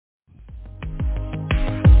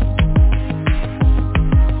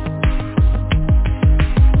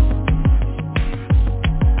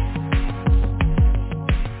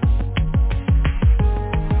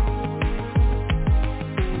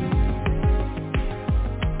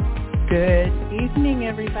Good evening,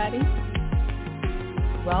 everybody.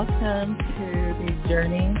 Welcome to the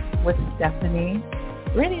Journey with Stephanie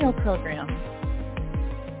radio program.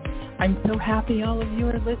 I'm so happy all of you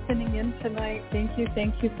are listening in tonight.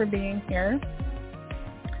 Thank you for being here.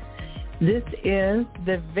 This is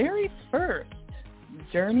the very first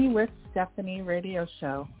Journey with Stephanie radio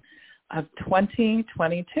show of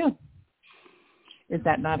 2022. Is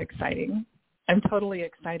that not exciting? I'm totally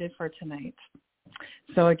excited for tonight.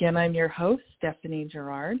 So again, I'm your host, Stephanie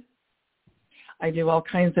Gerard. I do all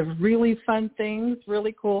kinds of really fun things,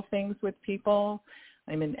 really cool things with people.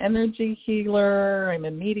 I'm an energy healer. I'm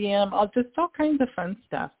a medium. Just all kinds of fun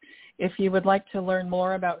stuff. If you would like to learn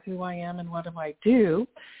more about who I am and what do I do,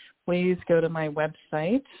 please go to my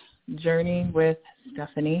website,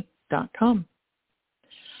 journeywithstephanie.com.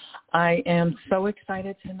 I am so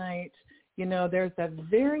excited tonight. You know, there's a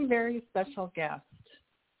very, very special guest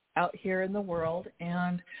out here in the world.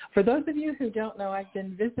 And for those of you who don't know, I've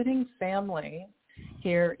been visiting family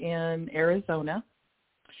here in Arizona.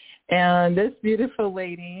 And this beautiful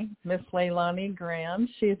lady, Miss Leilani Graham,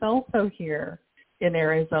 she's also here in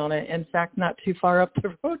Arizona. In fact, not too far up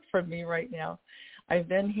the road from me right now. I've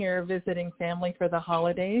been here visiting family for the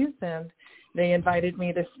holidays, and they invited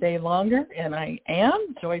me to stay longer, and I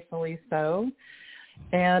am, joyfully so.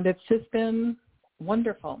 And it's just been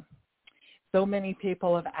wonderful. So many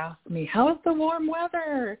people have asked me, how's the warm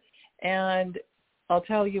weather? And I'll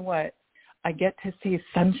tell you what, I get to see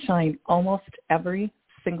sunshine almost every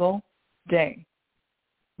single day.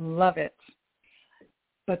 Love it.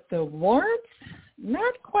 But the warmth,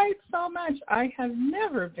 not quite so much. I have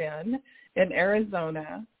never been in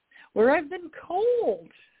Arizona where I've been cold.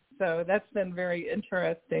 So that's been very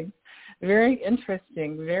interesting. Very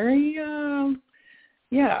interesting.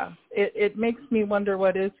 It makes me wonder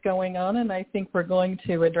what is going on, and I think we're going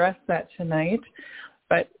to address that tonight.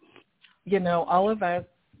 But, you know, all of us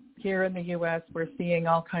here in the U.S., we're seeing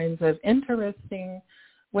all kinds of interesting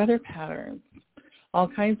weather patterns, all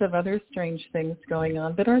kinds of other strange things going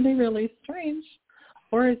on. But are they really strange,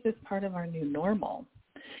 or is this part of our new normal?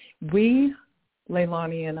 We,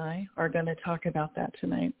 Leilani and I, are going to talk about that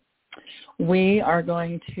tonight. We are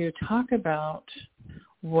going to talk about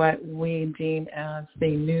what we deem as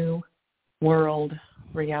the new world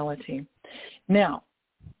reality. Now,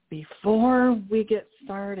 before we get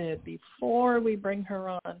started, before we bring her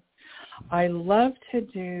on, I love to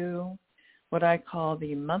do what I call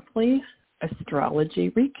the monthly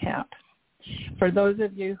astrology recap. For those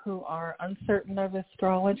of you who are uncertain of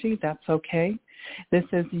astrology, that's okay. This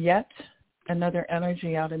is yet another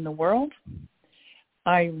energy out in the world.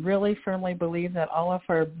 I really firmly believe that all of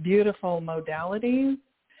our beautiful modalities,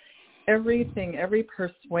 everything, every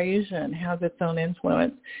persuasion has its own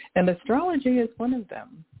influence, and astrology is one of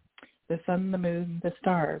them, the sun, the moon, the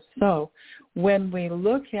stars. So when we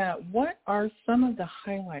look at what are some of the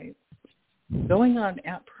highlights going on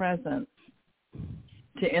at present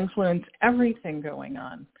to influence everything going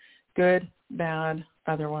on, good, bad,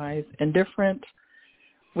 otherwise, indifferent,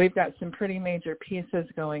 we've got some pretty major pieces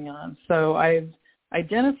going on. So I've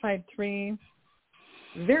identified three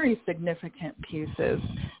very significant pieces.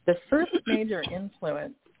 The first major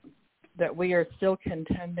influence that we are still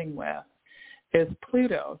contending with is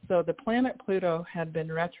Pluto. So the planet Pluto had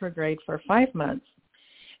been retrograde for 5 months,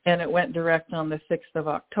 and it went direct on the 6th of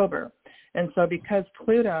October. And so because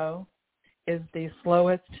Pluto is the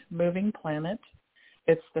slowest moving planet,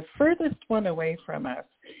 it's the furthest one away from us,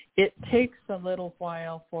 it takes a little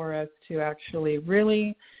while for us to actually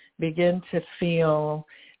really begin to feel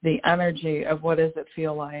the energy of what does it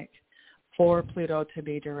feel like for Pluto to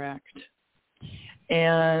be direct.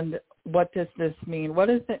 And what does this mean? What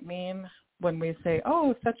does it mean when we say,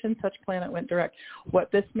 oh, such and such planet went direct?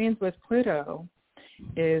 What this means with Pluto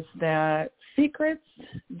is that secrets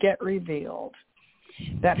get revealed.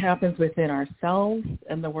 That happens within ourselves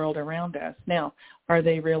and the world around us. Now, are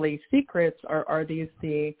they really secrets, or are these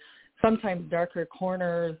the sometimes darker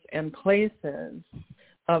corners and places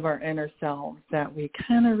of our inner selves that we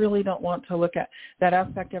kind of really don't want to look at, that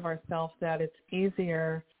aspect of ourselves that it's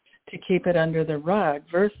easier to keep it under the rug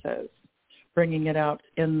versus bringing it out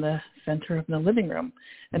in the center of the living room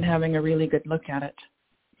and having a really good look at it.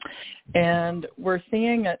 And we're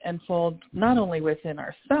seeing it unfold not only within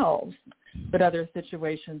ourselves, but other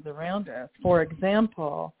situations around us. For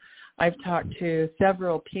example, I've talked to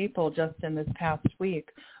several people just in this past week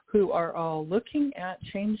who are all looking at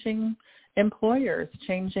changing employers,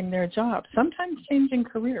 changing their jobs, sometimes changing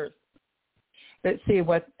careers. But see,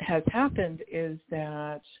 what has happened is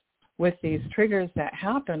that with these triggers that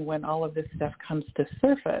happen when all of this stuff comes to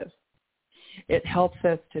surface, It helps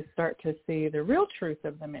us to start to see the real truth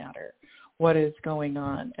of the matter, what is going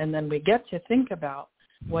on. And then we get to think about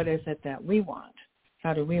what is it that we want.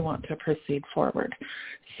 How do we want to proceed forward?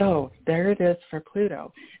 So there it is for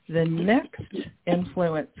Pluto. The next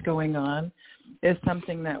influence going on is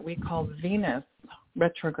something that we call Venus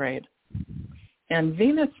retrograde. And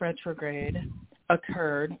Venus retrograde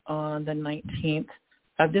occurred on the 19th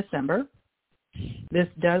of December. This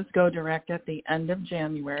does go direct at the end of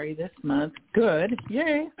January this month. Good.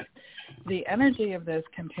 Yay. The energy of this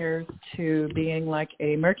compares to being like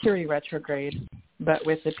a Mercury retrograde, but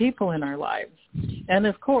with the people in our lives. And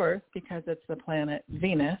of course, because it's the planet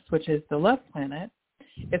Venus, which is the love planet,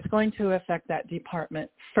 it's going to affect that department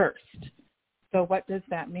first. So what does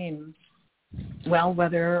that mean? Well,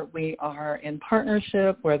 whether we are in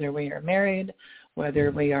partnership, whether we are married,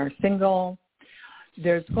 whether we are single,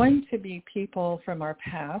 there's going to be people from our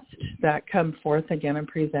past that come forth again and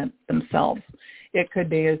present themselves. It could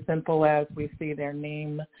be as simple as we see their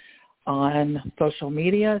name on social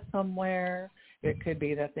media somewhere. It could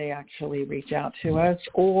be that they actually reach out to us,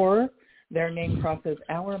 or their name crosses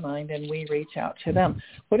our mind and we reach out to them.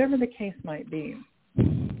 Whatever the case might be,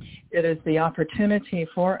 it is the opportunity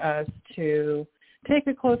for us to take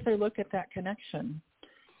a closer look at that connection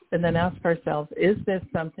and then ask ourselves, is this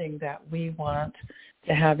something that we want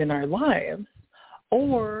to have in our lives?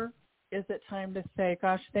 Or is it time to say,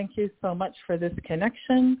 gosh, thank you so much for this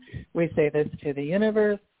connection. We say this to the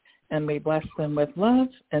universe, and we bless them with love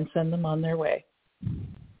and send them on their way.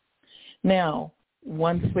 Now,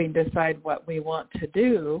 once we decide what we want to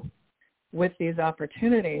do with these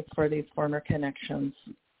opportunities for these former connections,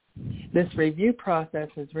 this review process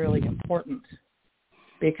is really important,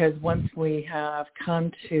 because once we have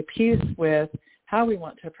come to peace with how we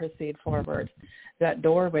want to proceed forward, that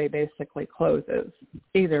doorway basically closes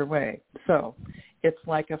either way. So it's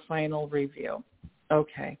like a final review.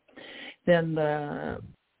 Okay. Then the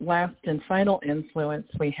last and final influence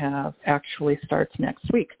we have actually starts next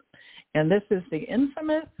week. And this is the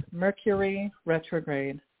infamous Mercury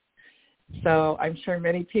retrograde. So I'm sure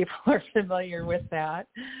many people are familiar with that.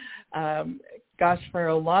 Gosh, for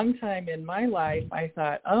a long time in my life, I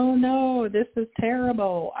thought, oh, no, this is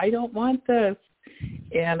terrible. I don't want this.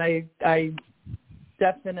 And I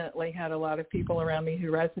definitely had a lot of people around me who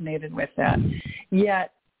resonated with that.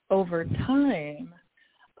 Yet, over time,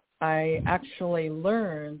 I actually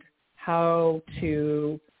learned how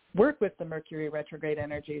to work with the Mercury retrograde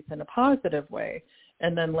energies in a positive way.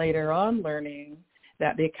 And then later on learning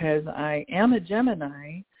that because I am a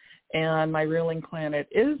Gemini and my ruling planet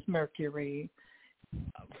is Mercury,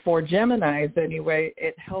 for Geminis anyway,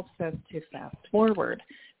 it helps us to fast forward.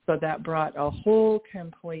 So that brought a whole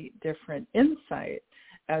complete different insight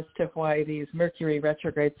as to why these Mercury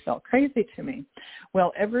retrogrades felt crazy to me.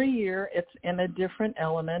 Well, every year it's in a different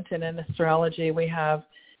element, and in astrology we have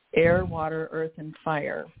air, water, earth, and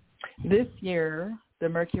fire. This year, the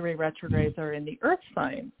Mercury retrogrades are in the earth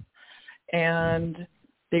signs, and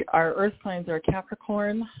our earth signs are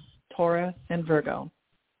Capricorn, Taurus, and Virgo.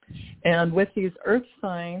 And with these earth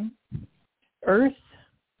signs, earth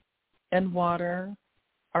and water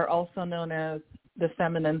are also known as the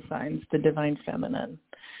feminine signs, the divine feminine.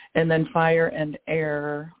 And then fire and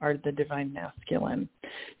air are the divine masculine.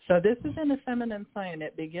 So this is in a feminine sign.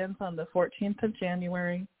 It begins on the 14th of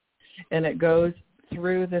January, and it goes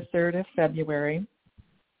through the 3rd of February.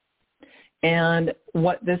 And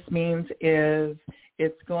what this means is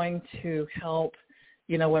it's going to help,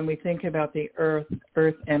 when we think about the earth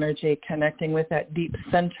energy connecting with that deep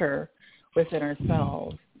center within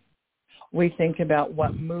ourselves, we think about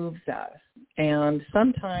what moves us. And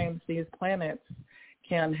sometimes these planets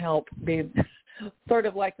can help be sort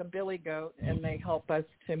of like a billy goat, and they help us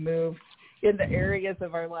to move in the areas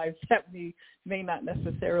of our lives that we may not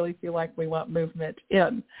necessarily feel like we want movement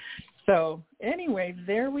in. So anyway,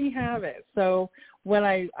 there we have it. So when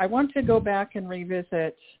I want to go back and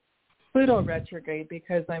revisit Pluto retrograde,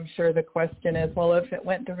 because I'm sure the question is, well, if it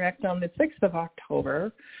went direct on the 6th of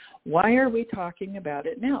October, why are we talking about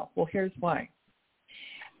it now? Well, here's why.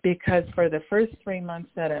 Because for the first 3 months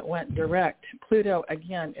that it went direct, Pluto,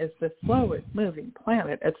 again, is the slowest moving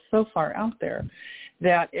planet. It's so far out there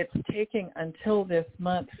that it's taking until this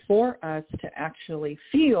month for us to actually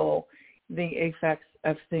feel the effects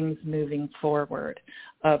of things moving forward,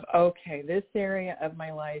 of, okay, this area of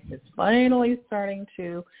my life is finally starting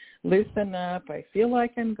to loosen up. I feel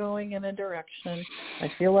like I'm going in a direction.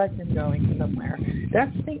 I feel like I'm going somewhere.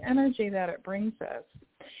 That's the energy that it brings us.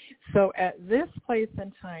 So at this place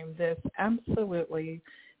and time, this absolutely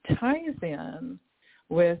ties in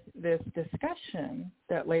with this discussion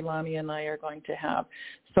that Leilani and I are going to have.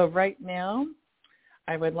 So right now,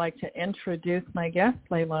 I would like to introduce my guest,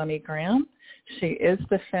 Leilani Graham. She is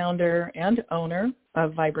the founder and owner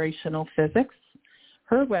of Vibrational Physics.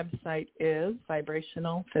 Her website is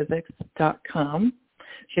vibrationalphysics.com.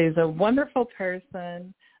 She's a wonderful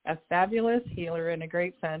person, a fabulous healer, and a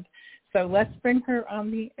great friend. So let's bring her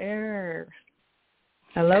on the air.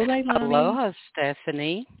 Hello, Leilani. Aloha,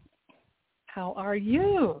 Stephanie. How are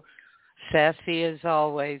you? Sassy as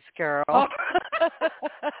always, girl. Oh.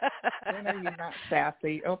 When are you not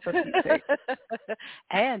sassy? Oh, for Pete's sake.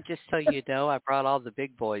 And just so you know, I brought all the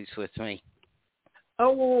big boys with me.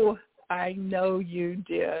 Oh, I know you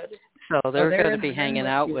did. So they're going to be hanging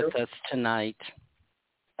out with us tonight.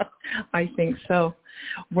 I think so.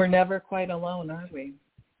 We're never quite alone, are we?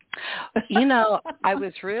 You know, I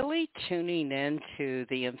was really tuning into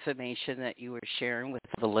the information that you were sharing with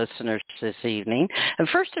the listeners this evening. And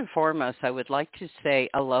first and foremost, I would like to say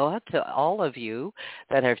aloha to all of you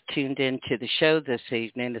that have tuned into the show this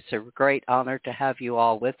evening. It's a great honor to have you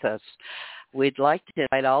all with us. We'd like to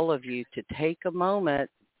invite all of you to take a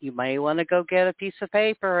moment. You may want to go get a piece of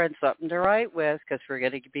paper and something to write with, because we're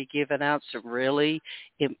going to be giving out some really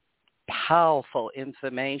powerful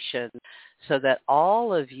information so that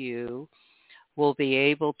all of you will be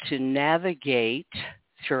able to navigate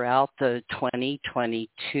throughout the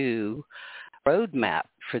 2022 roadmap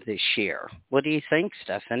for this year. What do you think,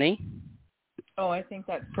 Stephanie? Oh, I think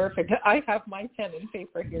that's perfect. I have my pen and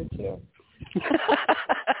paper here, too.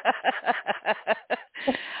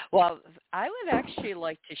 Well, I would actually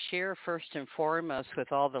like to share first and foremost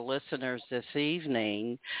with all the listeners this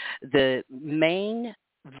evening the main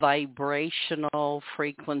vibrational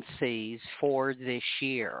frequencies for this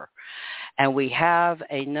year. And we have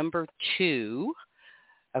a number 2.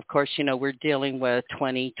 Of course, you know, we're dealing with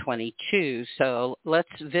 2022. So let's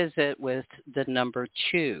visit with the number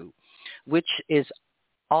 2, which is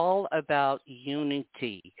all about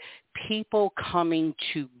unity, people coming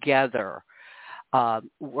together,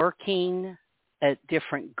 working at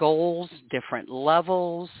different goals, different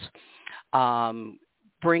levels,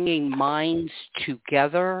 bringing minds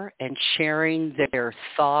together and sharing their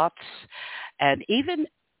thoughts, and even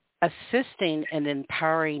assisting and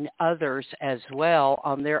empowering others as well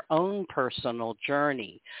on their own personal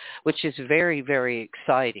journey, which is very, very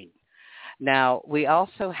exciting. Now, we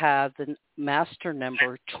also have the master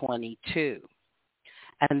number 22.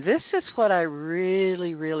 And this is what I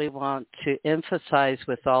really, really want to emphasize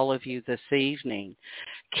with all of you this evening.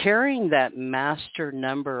 Carrying that master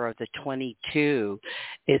number of the 22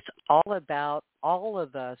 is all about all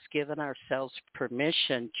of us giving ourselves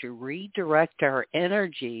permission to redirect our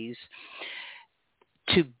energies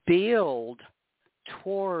to build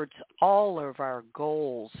towards all of our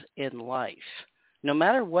goals in life, no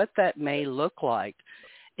matter what that may look like.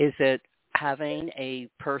 Is it having a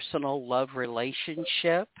personal love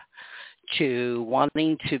relationship, to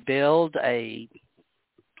wanting to build a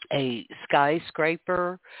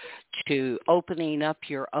skyscraper, to opening up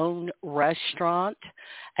your own restaurant?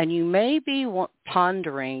 And you may be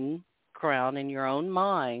pondering around in your own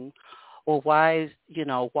mind, well, why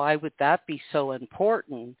would that be so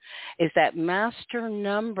important? Is that master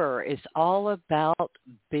number is all about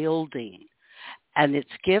building. And it's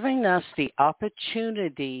giving us the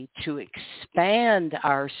opportunity to expand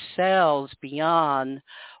ourselves beyond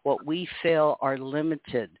what we feel are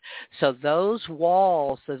limited. So those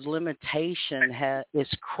walls of limitation is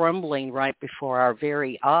crumbling right before our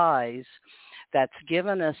very eyes. That's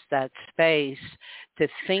given us that space to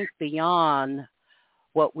think beyond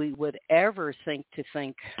what we would ever think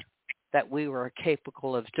that we were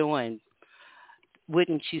capable of doing.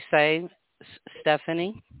 Wouldn't you say,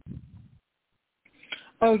 Stephanie?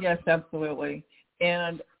 Oh, yes, absolutely.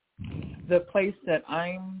 And the place that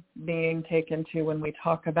I'm being taken to when we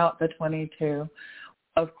talk about the 22,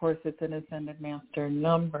 of course, it's an ascended master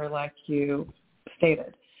number, like you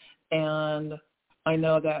stated. And I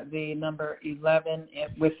know that the number 11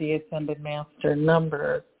 with the ascended master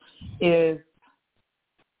number is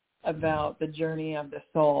about the journey of the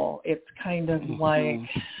soul. It's kind of like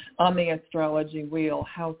on the astrology wheel,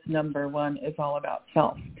 house number 1 is all about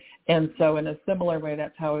self. And so in a similar way,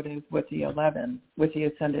 that's how it is with the 11, with the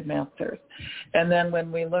Ascended Masters. And then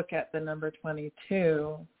when we look at the number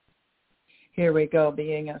 22, here we go,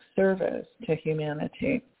 being of service to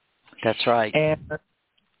humanity. That's right.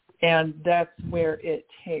 And that's where it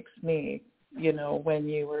takes me, you know, when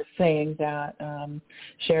you were saying that,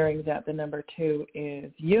 sharing that the number 2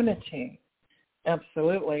 is unity.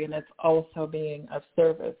 Absolutely. And it's also being of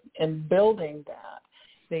service and building that.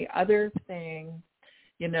 The other thing,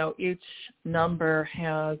 each number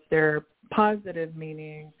has their positive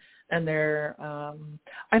meaning and their,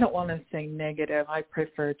 I don't want to say negative, I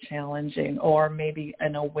prefer challenging, or maybe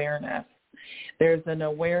an awareness. There's an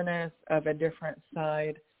awareness of a different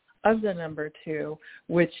side of the number 2,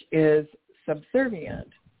 which is subservient,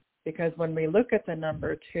 because when we look at the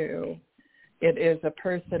number 2, it is a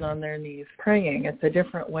person on their knees praying. It's a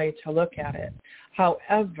different way to look at it.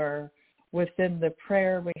 However, within the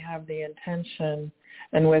prayer, we have the intention,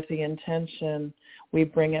 and with the intention, we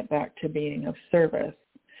bring it back to being of service,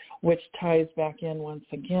 which ties back in once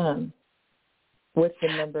again with the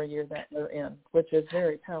number year that we're in, which is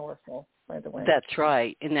very powerful, by the way. That's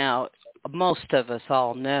right. Now, most of us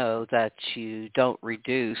all know that you don't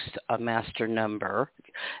reduce a master number,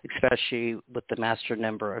 especially with the master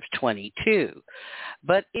number of 22.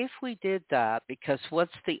 But if we did that, because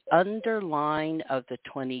what's the underline of the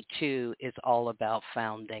 22 is all about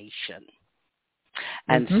foundation.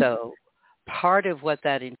 And so part of what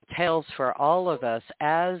that entails for all of us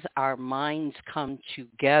as our minds come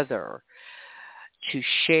together to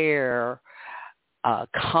share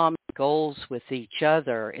common goals with each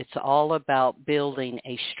other, it's all about building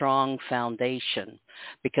a strong foundation,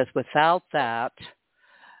 because without that,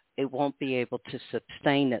 it won't be able to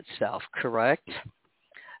sustain itself, correct?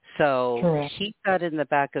 So Correct. Keep that in the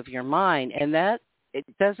back of your mind, and that it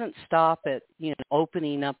doesn't stop at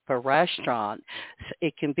opening up a restaurant.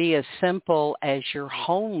 It can be as simple as your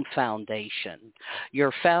home foundation,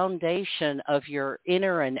 your foundation of your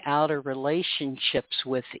inner and outer relationships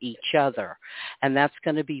with each other. And that's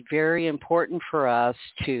going to be very important for us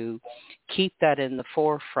to keep that in the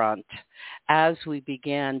forefront as we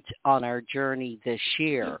begin on our journey this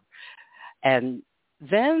year. And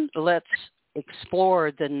then let's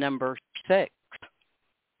explore the number 6.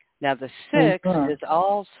 Now, the 6 is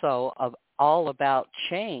also all about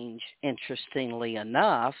change, interestingly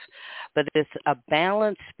enough, but it's a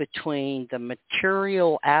balance between the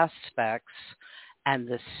material aspects and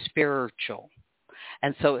the spiritual.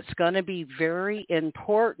 And so it's going to be very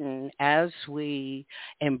important as we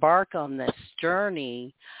embark on this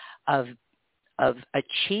journey of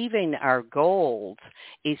achieving our goals,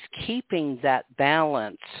 is keeping that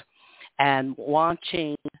balance and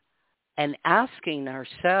watching and asking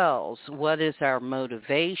ourselves, what is our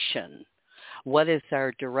motivation? What is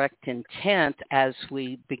our direct intent as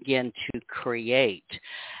we begin to create?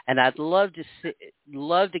 And I'd love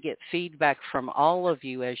to get feedback from all of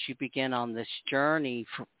you as you begin on this journey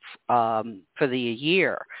for the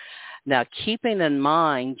year. Now, keeping in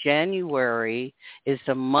mind, January is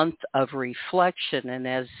a month of reflection, and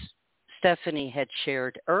as Stephanie had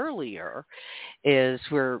shared earlier, is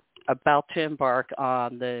we're about to embark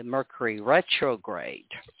on the Mercury retrograde.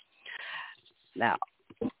 Now,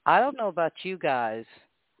 I don't know about you guys,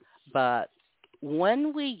 but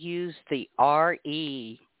when we use the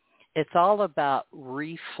RE, it's all about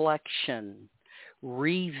reflection,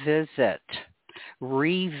 revisit,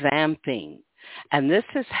 revamping. And this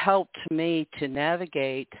has helped me to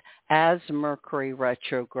navigate as Mercury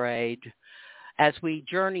retrograde, as we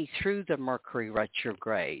journey through the Mercury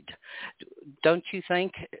retrograde. Don't you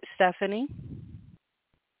think, Stephanie?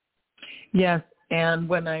 Yes, and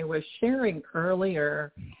when I was sharing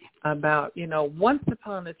earlier about, once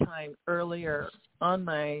upon a time earlier on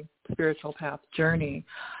my spiritual path journey,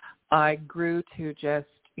 I grew to just,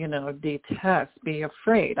 detest, be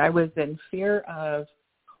afraid. I was in fear of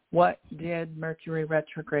what did Mercury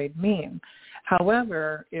retrograde mean.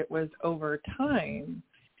 However, it was over time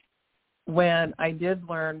when I did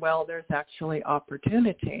learn, there's actually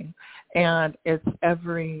opportunity, and it's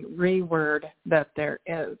every reword that there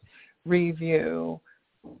is: review,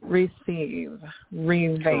 receive,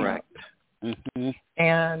 revamp.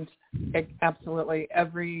 And absolutely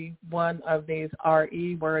every one of these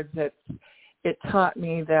RE words, it taught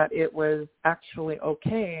me that it was actually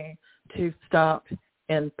okay to stop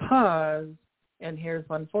and pause, and here's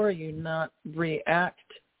one for you, not react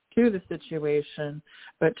to the situation,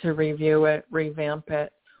 but to review it, revamp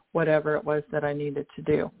it, whatever it was that I needed to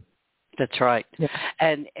do. That's right. Yeah.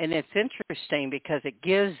 And it's interesting because it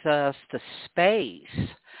gives us the space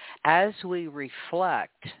as we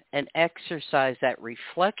reflect and exercise that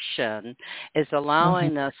reflection, is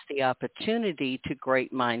allowing us the opportunity to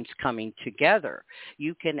great minds coming together.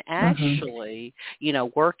 You can actually,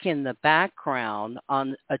 work in the background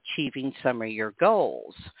on achieving some of your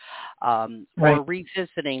goals, or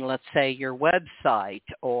revisiting, let's say, your website,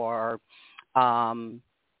 or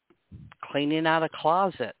cleaning out a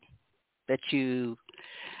closet that you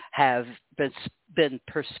have been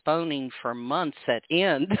postponing for months at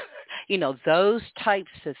end, those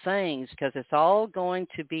types of things, because it's all going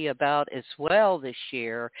to be about as well this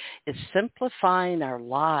year is simplifying our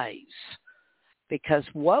lives. Because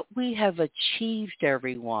what we have achieved,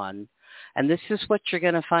 everyone, and this is what you're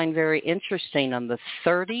going to find very interesting, on the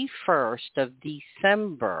 31st of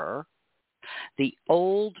December, the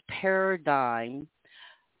old paradigm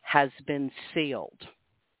has been sealed.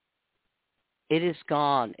 It is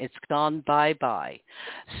gone. It's gone bye-bye.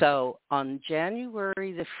 So on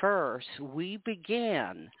January the 1st, we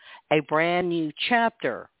began a brand new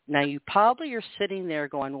chapter. Now, you probably are sitting there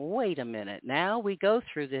going, wait a minute. Now we go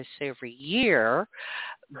through this every year,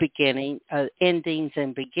 endings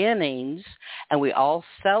and beginnings, and we all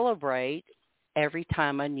celebrate every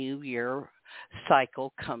time a new year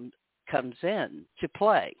cycle comes in to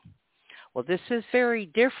play. Well, this is very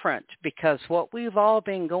different because what we've all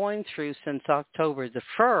been going through since October the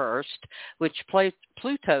 1st, which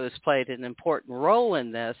Pluto's played an important role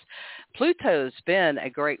in this, Pluto's been a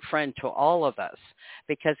great friend to all of us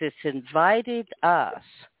because it's invited us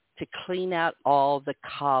to clean out all the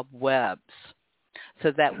cobwebs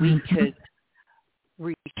so that we could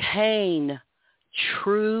retain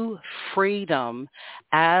true freedom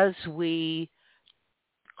as we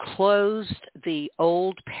closed the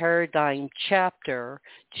old paradigm chapter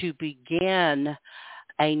to begin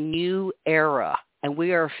a new era. And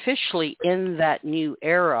we are officially in that new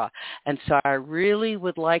era. And so I really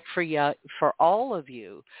would like for all of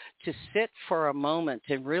you to sit for a moment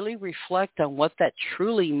and really reflect on what that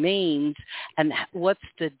truly means and what's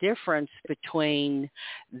the difference between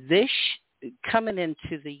this coming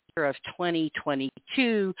into the year of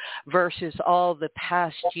 2022 versus all the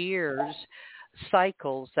past years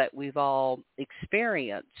cycles that we've all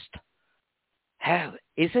experienced. Oh,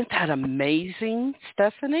 isn't that amazing,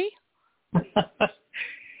 Stephanie?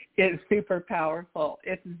 It's super powerful.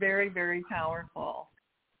 It's very, very powerful.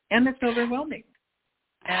 And it's overwhelming.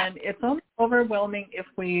 And it's only overwhelming if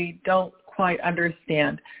we don't quite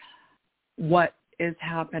understand what is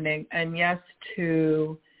happening. And yes,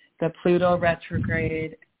 to the Pluto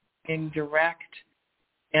retrograde being direct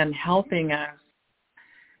and helping us,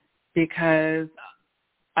 because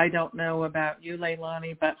I don't know about you,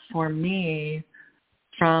 Leilani, but for me,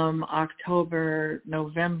 from October,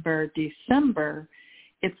 November, December,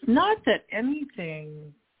 it's not that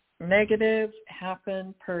anything negative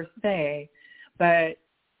happened per se, but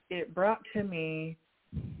it brought to me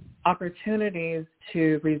opportunities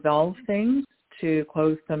to resolve things, to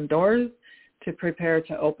close some doors, to prepare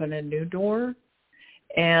to open a new door.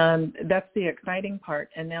 And that's the exciting part.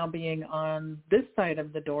 And now being on this side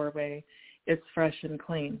of the doorway, it's fresh and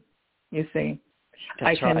clean, you see.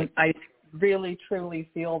 Right. I really, truly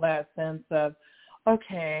feel that sense of,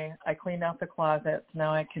 okay, I cleaned out the closets.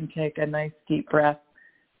 Now I can take a nice deep breath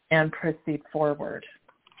and proceed forward.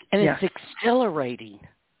 And yes. It's exhilarating.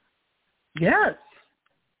 Yes.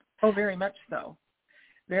 Oh, very much so.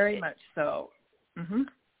 Very much so. Mm-hmm.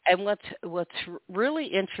 And what's really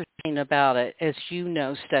interesting about it, as you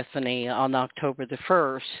know, Stephanie, on October the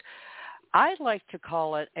 1st, I like to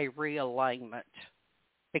call it a realignment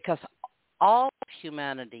because all of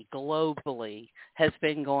humanity globally has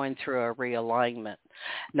been going through a realignment.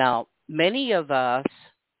 Now, many of us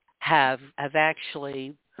have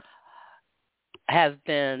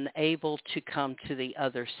been able to come to the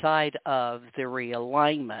other side of the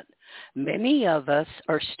realignment. Many of us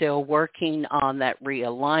are still working on that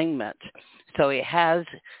realignment. So it has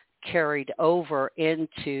carried over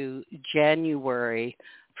into January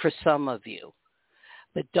for some of you.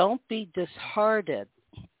 But don't be disheartened.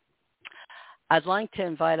 I'd like to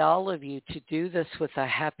invite all of you to do this with a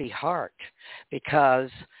happy heart because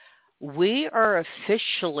we are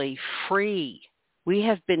officially free. We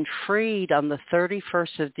have been freed on the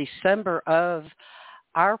 31st of December of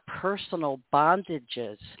our personal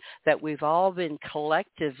bondages that we've all been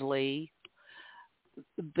collectively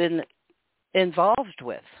been involved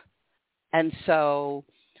with. And so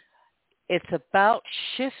it's about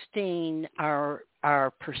shifting our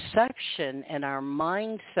perception and our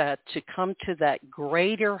mindset to come to that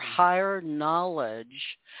greater, higher knowledge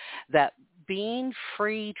that being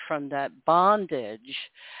freed from that bondage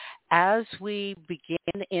as we begin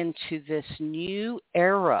into this new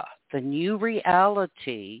era, the new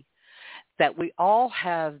reality that we all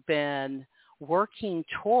have been working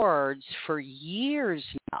towards for years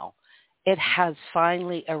now, it has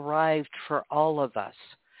finally arrived for all of us.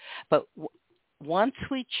 But once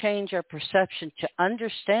we change our perception to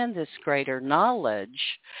understand this greater knowledge,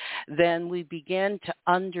 then we begin to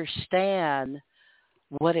understand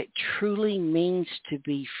what it truly means to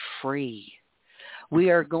be free. We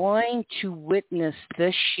are going to witness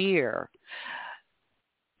this year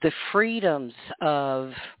the freedoms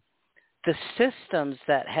of the systems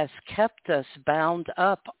that has kept us bound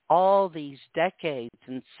up all these decades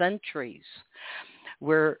and centuries,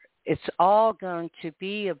 where it's all going to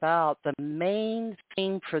be about the main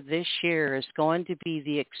theme for this year is going to be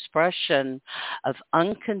the expression of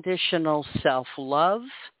unconditional self-love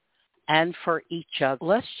and for each other.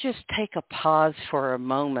 Let's just take a pause for a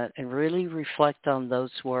moment and really reflect on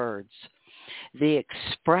those words. The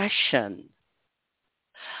expression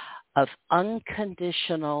of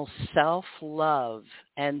unconditional self-love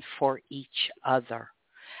and for each other.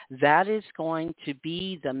 That is going to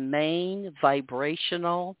be the main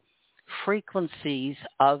vibrational frequencies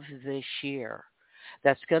of this year.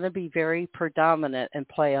 That's going to be very predominant and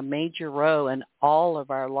play a major role in all of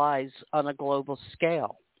our lives on a global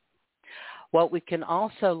scale. What we can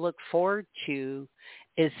also look forward to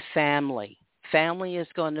is family. Family is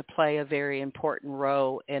going to play a very important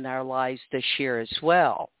role in our lives this year as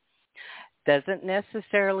well. Doesn't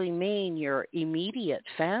necessarily mean your immediate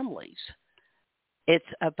families. It's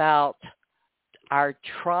about our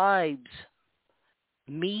tribes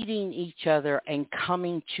meeting each other and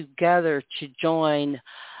coming together to join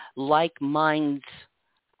like minds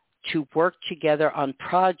to work together on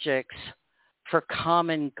projects for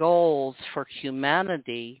common goals for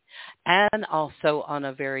humanity, and also on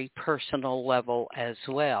a very personal level as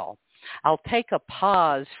well. I'll take a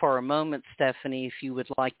pause for a moment, Stephanie, if you would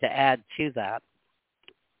like to add to that.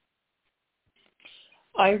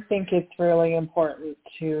 I think it's really important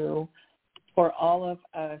for all of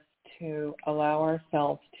us to allow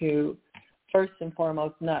ourselves to, first and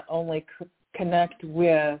foremost, not only connect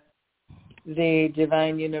with the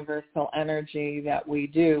divine universal energy that we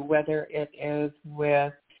do, whether it is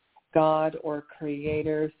with God or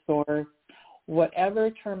Creator, Source, whatever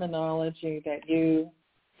terminology that you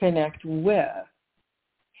connect with,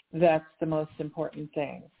 that's the most important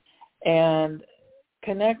thing. And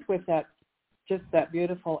connect with that, just that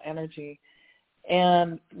beautiful energy,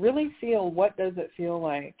 and really feel, what does it feel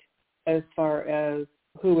like as far as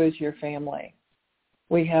who is your family?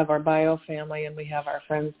 We have our bio family, and we have our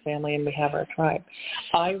friends family, and we have our tribe.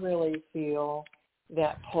 I really feel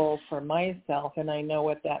that pull for myself, and I know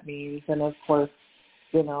what that means. And of course,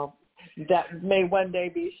 that may one day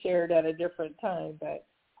be shared at a different time, but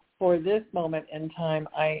for this moment in time,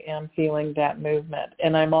 I am feeling that movement.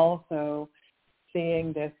 And I'm also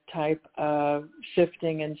seeing this type of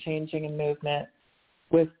shifting and changing and movement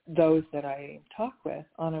with those that I talk with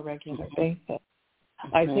on a regular basis.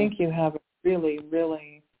 Mm-hmm. I think you have a really,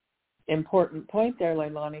 really important point there,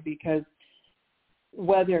 Leilani, because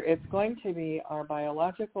whether it's going to be our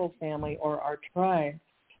biological family or our tribe,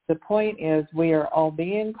 the point is we are all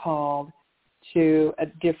being called to a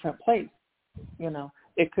different place.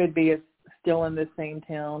 It could be still in the same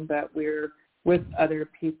town, but we're with other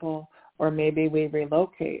people, or maybe we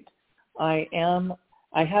relocate. I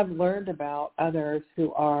have learned about others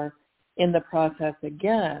who are in the process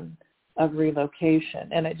again of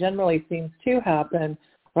relocation, and it generally seems to happen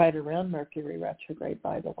right around Mercury retrograde,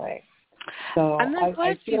 by the way. So I'm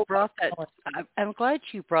glad you brought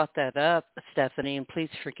that up, Stephanie, and please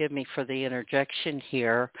forgive me for the interjection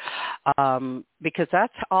here, because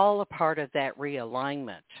that's all a part of that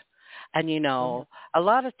realignment. And, a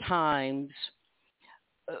lot of times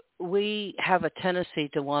we have a tendency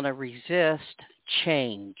to want to resist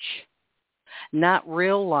change, not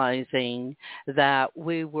realizing that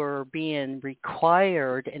we were being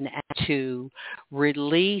required and to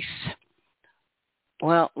release,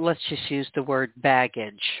 well, let's just use the word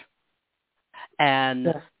baggage. And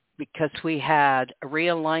yes, because we had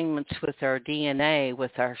realignments with our DNA,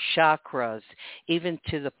 with our chakras, even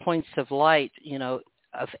to the points of light,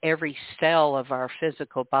 of every cell of our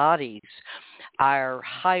physical bodies, our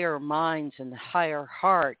higher minds and higher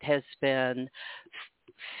heart has been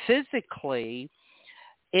physically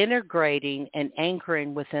integrating and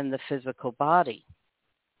anchoring within the physical body.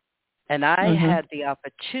 And I had the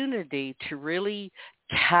opportunity to really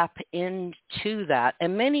tap into that.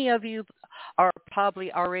 And many of you are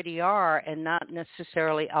probably already are, and not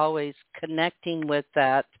necessarily always connecting with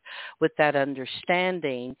that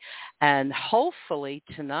understanding. And hopefully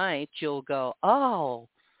tonight you'll go, oh,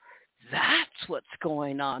 that's what's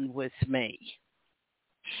going on with me.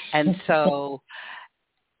 And so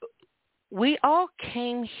we all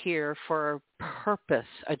came here for a purpose,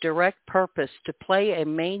 a direct purpose, to play a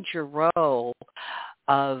major role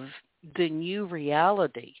of the new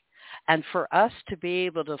reality. And for us to be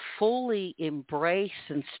able to fully embrace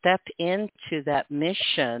and step into that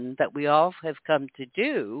mission that we all have come to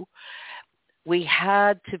do, we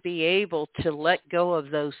had to be able to let go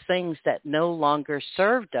of those things that no longer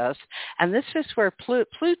served us. And this is where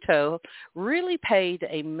Pluto really played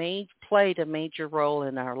a major role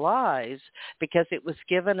in our lives, because it was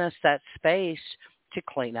giving us that space to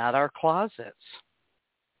clean out our closets.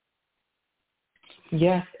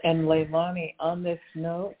 Yes, and Leilani, on this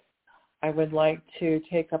note, I would like to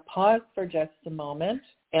take a pause for just a moment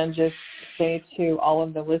and just say to all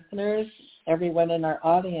of the listeners, everyone in our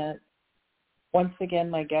audience, once again,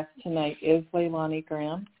 my guest tonight is Leilani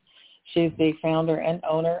Graham. She's the founder and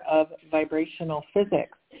owner of Vibrational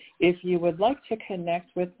Physics. If you would like to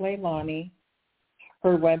connect with Leilani,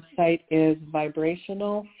 her website is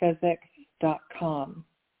vibrationalphysics.com.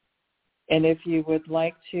 And if you would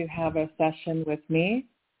like to have a session with me,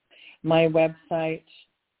 my website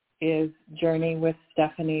is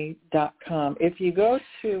journeywithstephanie.com. If you go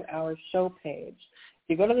to our show page, if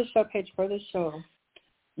you go to the show page for the show,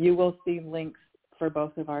 you will see links for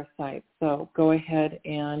both of our sites. So go ahead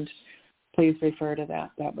and please refer to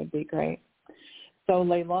that. That would be great. So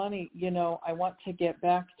Leilani, I want to get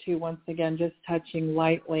back to, once again, just touching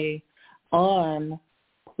lightly on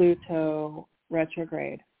Pluto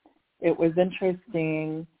retrograde. It was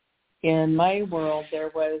interesting. In my world,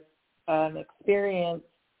 there was an experience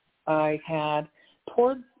I had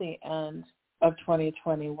towards the end of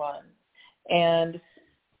 2021. And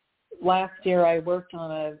last year I worked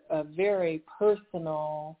on a very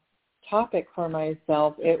personal topic for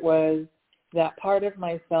myself. It was that part of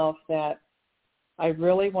myself that I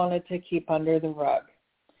really wanted to keep under the rug.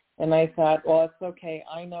 And I thought, well, it's okay.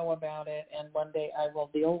 I know about it, and one day I will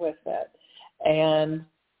deal with it. And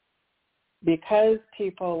because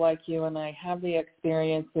people like you and I have the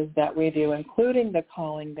experiences that we do, including the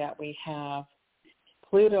calling that we have,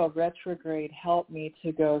 Pluto retrograde helped me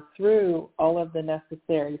to go through all of the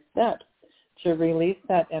necessary steps to release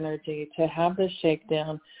that energy, to have the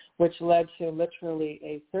shakedown, which led to literally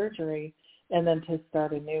a surgery, and then to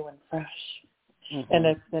start anew and fresh. Mm-hmm. And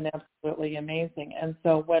it's been absolutely amazing. And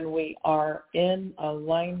so when we are in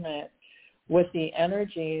alignment with the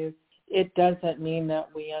energies, it doesn't mean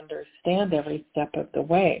that we understand every step of the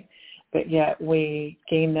way, but yet we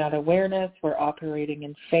gain that awareness. We're operating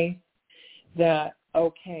in faith that,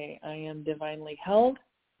 okay, I am divinely held.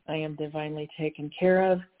 I am divinely taken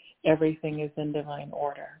care of. Everything is in divine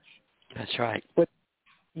order. That's right.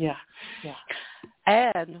 Yeah.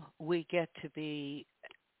 And we get to be,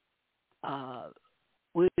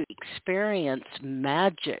 we experience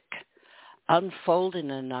magic unfolding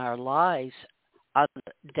in our lives on a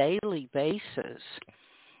daily basis.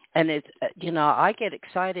 And it's, I get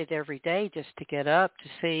excited every day just to get up to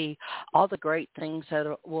see all the great things that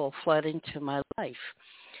will flood into my life.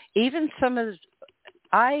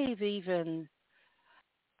 I've even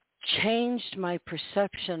changed my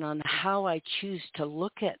perception on how I choose to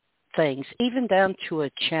look at things, even down to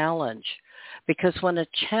a challenge. Because when a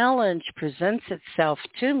challenge presents itself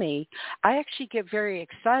to me, I actually get very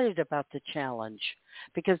excited about the challenge,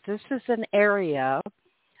 because this is an area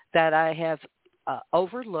that I have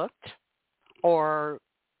overlooked, or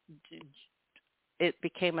it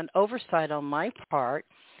became an oversight on my part.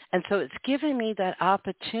 And so it's giving me that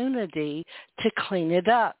opportunity to clean it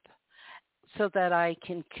up so that I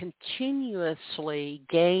can continuously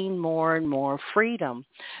gain more and more freedom.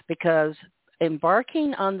 Because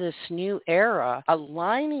embarking on this new era,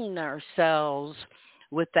 aligning ourselves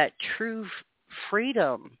with that true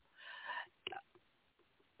freedom,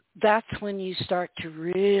 that's when you start to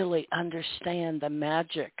really understand the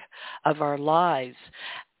magic of our lives.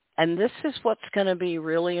 And this is what's going to be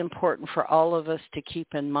really important for all of us to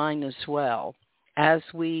keep in mind as well as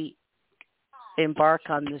we embark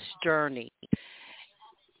on this journey.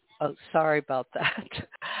 Oh, sorry about that.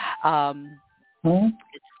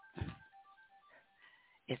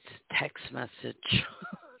 It's text message.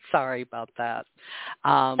 Sorry about that.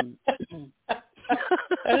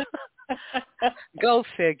 Go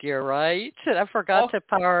figure, right? I forgot to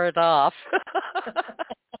power it off.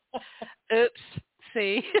 Oops.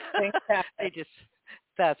 See?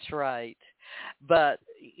 That's right. But,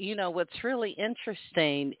 what's really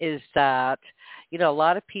interesting is that, a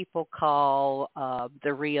lot of people call the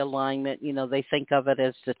realignment, they think of it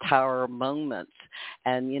as the tower moments.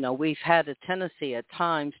 And, we've had a tendency at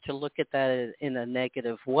times to look at that in a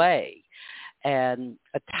negative way. And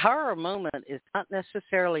a tower moment is not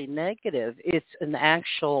necessarily negative. It's an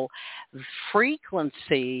actual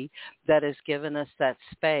frequency that has given us that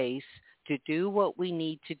space to do what we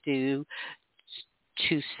need to do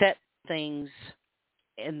to set things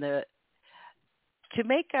to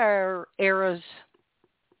make our eras,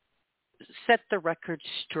 set the record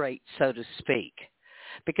straight, so to speak.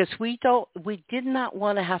 because we did not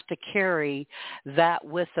want to have to carry that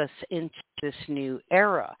with us into this new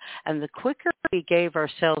era. And the quicker we gave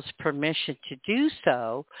ourselves permission to do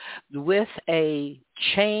so, with a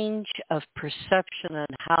change of perception on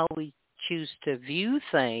how we choose to view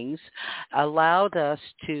things, allowed us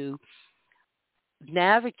to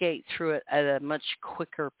navigate through it at a much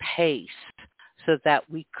quicker pace so that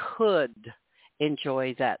we could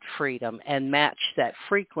enjoy that freedom and match that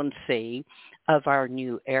frequency of our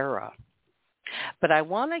new era. But I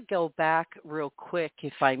want to go back real quick,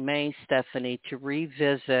 if I may, Stephanie, to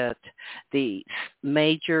revisit the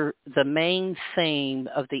main theme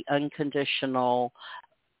of the unconditional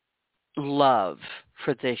love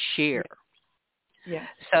for this year. Yeah.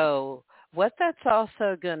 So what that's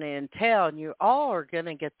also going to entail, and you all are going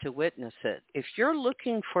to get to witness it, if you're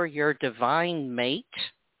looking for your divine mate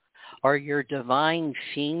or your divine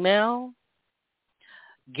female,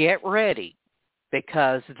 get ready,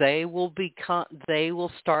 because they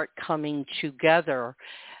will start coming together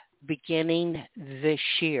beginning this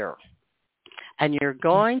year. And you're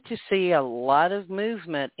going to see a lot of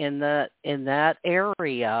movement in that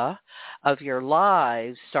area of your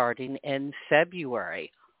lives starting in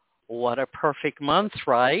February. What a perfect month,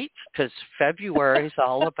 right? Because February is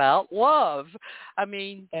all about love. I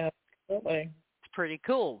mean, absolutely. It's pretty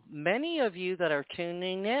cool. Many of you that are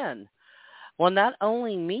tuning in will not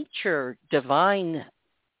only meet your divine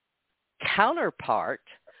counterpart,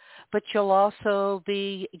 but you'll also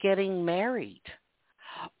be getting married.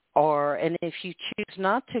 And if you choose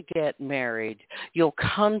not to get married, you'll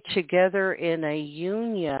come together in a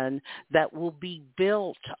union that will be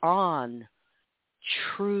built on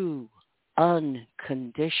true,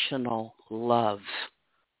 unconditional love.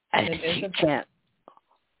 And you can't.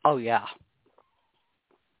 Oh, yeah.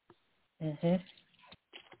 Mm-hmm.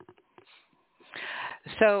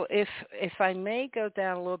 So if I may go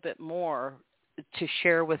down a little bit more to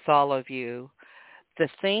share with all of you, the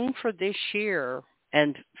theme for this year,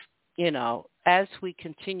 and, as we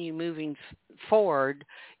continue moving forward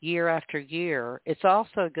year after year, it's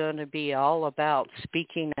also going to be all about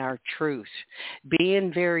speaking our truth,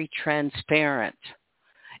 being very transparent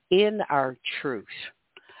in our truth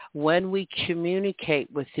when we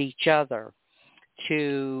communicate with each other,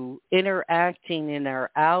 to interacting in our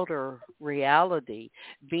outer reality,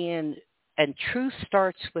 and truth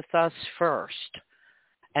starts with us first.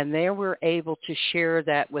 And then we're able to share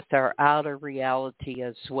that with our outer reality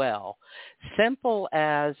as well. Simple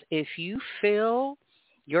as, if you feel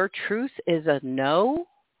your truth is a no,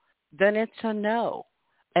 then it's a no.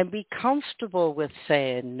 And be comfortable with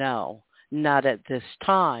saying no, not at this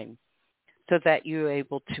time, so that you're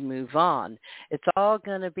able to move on. It's all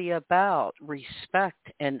going to be about respect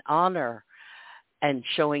and honor and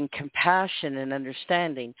showing compassion and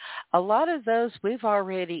understanding. A lot of those we've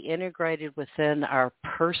already integrated within our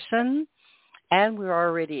person, and we're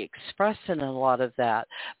already expressing a lot of that.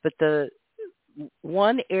 But the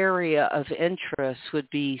one area of interest would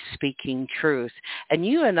be speaking truth. And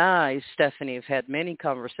you and I, Stephanie, have had many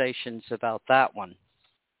conversations about that one.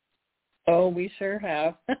 Oh, we sure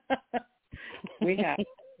have. We have.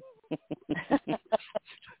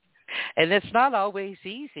 And it's not always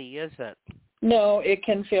easy, is it? No, it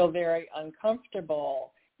can feel very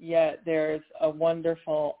uncomfortable, yet there's a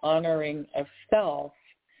wonderful honoring of self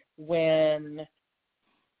when,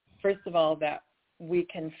 first of all, that we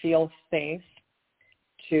can feel safe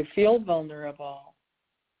to feel vulnerable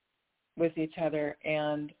with each other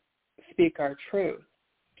and speak our truth.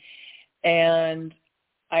 And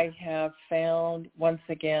I have found, once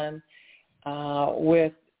again,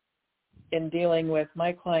 in dealing with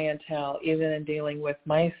my clientele, even in dealing with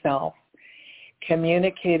myself,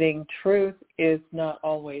 communicating truth is not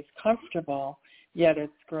always comfortable, yet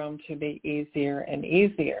it's grown to be easier and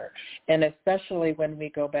easier. And especially when we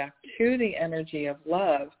go back to the energy of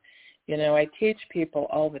love, I teach people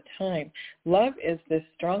all the time, love is the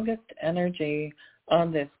strongest energy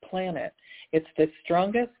on this planet. It's the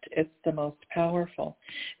strongest, it's the most powerful.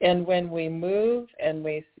 And when we move and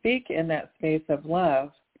we speak in that space of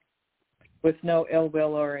love with no ill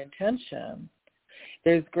will or intention,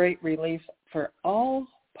 there's great relief for all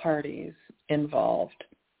parties involved.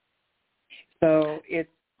 So it's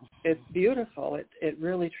beautiful. It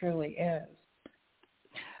really, truly is.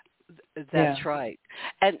 That's right.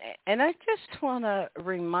 And I just want to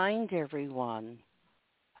remind everyone,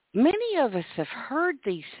 many of us have heard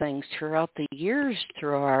these things throughout the years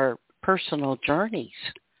through our personal journeys.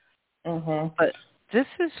 Mm-hmm. But this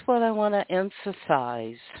is what I want to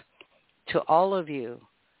emphasize to all of you.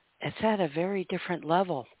 It's at a very different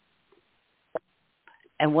level.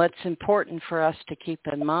 And what's important for us to keep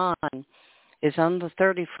in mind is on the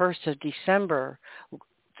 31st of December,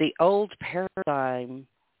 the old paradigm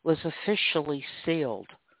was officially sealed.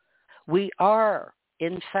 We are,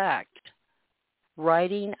 in fact,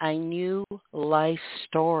 writing a new life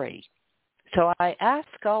story. So I ask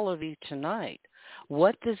all of you tonight,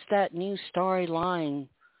 what does that new storyline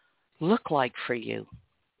look like for you?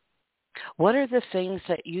 What are the things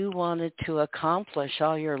that you wanted to accomplish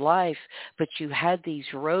all your life, but you had these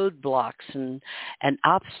roadblocks and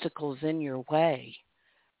obstacles in your way?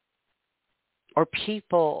 Or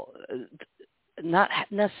people not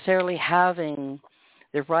necessarily having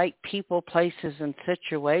the right people, places, and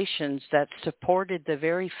situations that supported the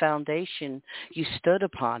very foundation you stood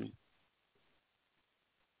upon.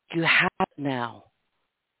 You have it now.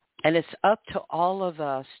 And it's up to all of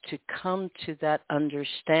us to come to that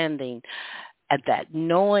understanding and that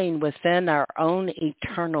knowing within our own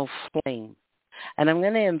eternal flame. And I'm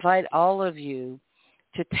going to invite all of you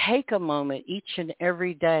to take a moment each and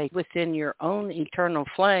every day within your own eternal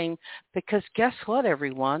flame, because guess what,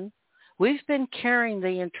 everyone? We've been carrying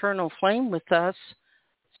the eternal flame with us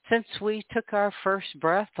since we took our first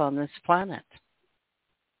breath on this planet.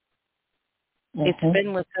 Mm-hmm. It's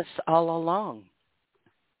been with us all along.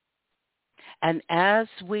 And as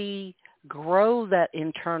we grow that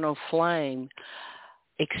internal flame,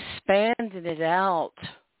 expanding it out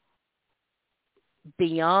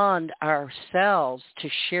beyond ourselves to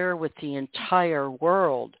share with the entire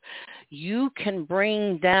world, you can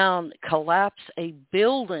bring down, collapse a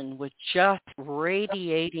building with just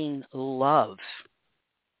radiating love.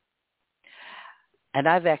 And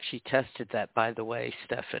I've actually tested that, by the way,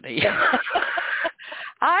 Stephanie.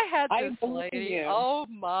 I had this lady, oh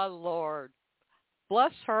my Lord,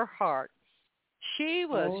 bless her heart. She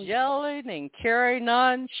was yelling and carrying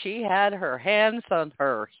on. She had her hands on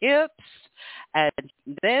her hips. And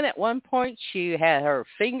then at one point she had her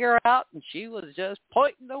finger out and she was just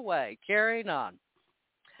pointing away, carrying on.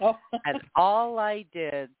 Oh. And all I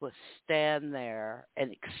did was stand there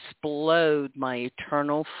and explode my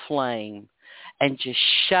eternal flame and just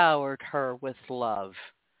showered her with love.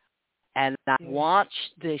 And I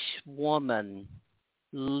watched this woman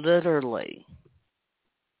literally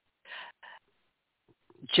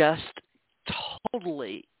just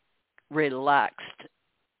totally relaxed.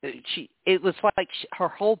 It was like her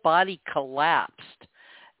whole body collapsed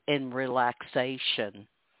in relaxation.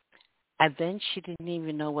 And then she didn't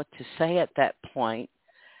even know what to say at that point.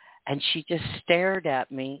 And she just stared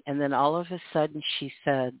at me. And then all of a sudden she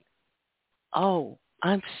said, "Oh,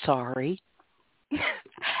 I'm sorry."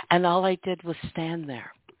 And all I did was stand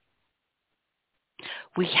there.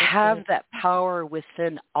 We have that power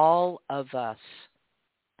within all of us.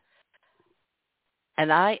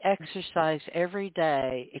 And I exercise every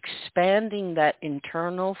day, expanding that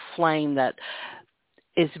internal flame that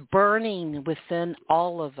is burning within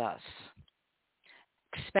all of us,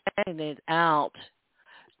 expanding it out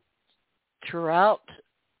throughout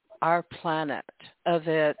our planet, of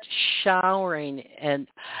it showering in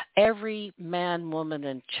every man, woman,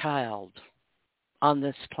 and child on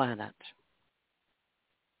this planet.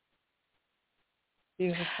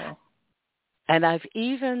 Beautiful. And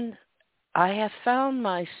I have found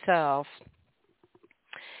myself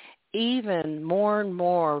even more and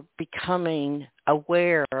more becoming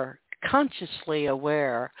aware, consciously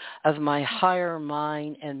aware of my higher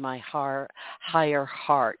mind and my higher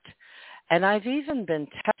heart. And I've even been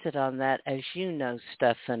tested on that, as you know,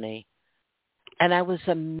 Stephanie. And I was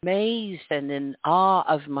amazed and in awe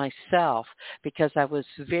of myself because I was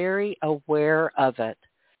very aware of it.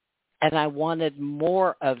 And I wanted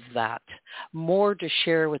more of that, more to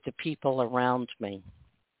share with the people around me.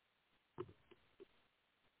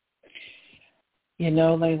 You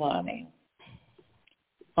know, Leilani,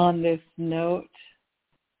 on this note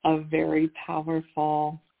of very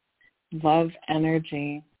powerful love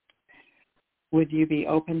energy, would you be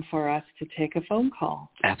open for us to take a phone call?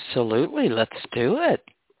 Absolutely. Let's do it.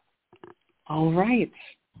 All right.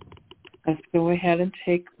 Let's go ahead and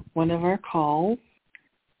take one of our calls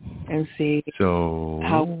and see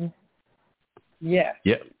how. Yes.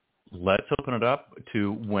 Yeah. Let's open it up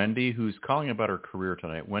to Wendy, who's calling about her career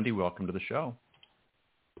tonight. Wendy, welcome to the show.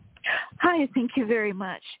 Hi, thank you very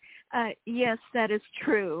much. Yes, that is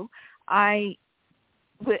true. I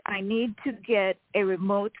need to get a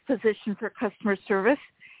remote position for customer service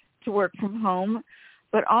to work from home,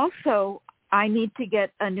 but also I need to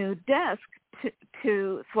get a new desk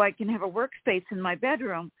so I can have a workspace in my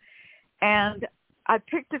bedroom. And I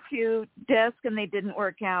picked a few desks and they didn't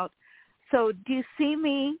work out. So do you see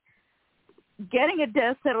me getting a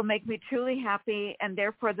desk that'll make me truly happy, and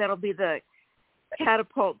therefore that'll be the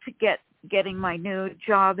catapult to get getting my new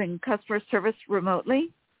job in customer service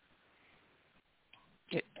remotely.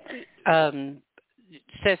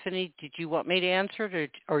 Stephanie, did you want me to answer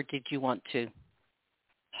it, or did you want to?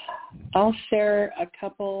 I'll share a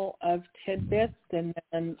couple of tidbits, and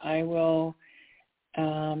then I will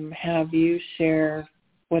have you share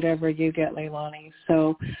whatever you get, Leilani.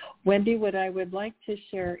 So, Wendy, what I would like to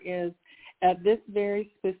share is at this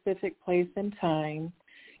very specific place and time,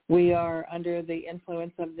 we are under the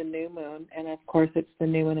influence of the new moon, and of course it's the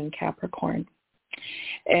new moon in Capricorn.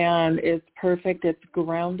 And it's perfect. It's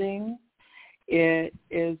grounding. It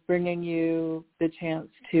is bringing you the chance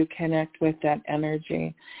to connect with that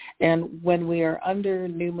energy. And when we are under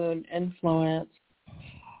new moon influence,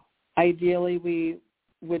 ideally we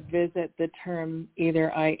would visit the term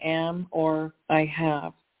either I am or I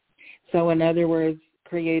have. So in other words,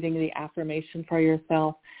 creating the affirmation for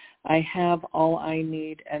yourself, I have all I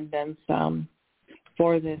need and then some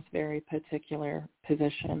for this very particular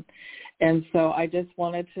position. And so I just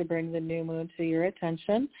wanted to bring the new moon to your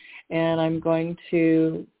attention, and I'm going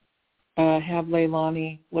to have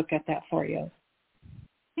Leilani look at that for you.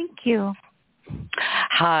 Thank you.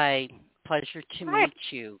 Hi. Pleasure to meet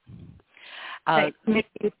you. Nice to meet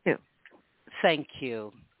you too. Thank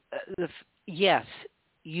you. Yes,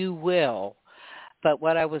 you will. But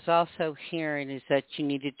what I was also hearing is that you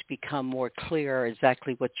needed to become more clear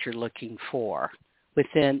exactly what you're looking for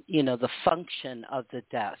within, the function of the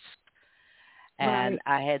desk. And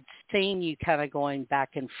Right. I had seen you kind of going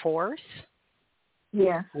back and forth.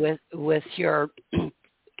 Yeah. With your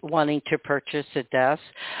wanting to purchase a desk.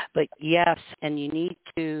 But yes, and you need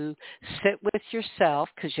to sit with yourself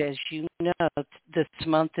because, as you know, this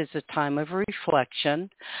month is a time of reflection.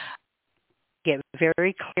 Get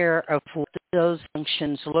very clear of what those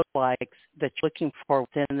functions look like that you're looking for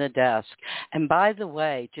within the desk. And by the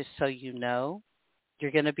way, just so you know,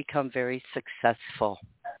 you're going to become very successful.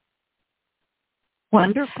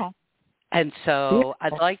 Wonderful. And so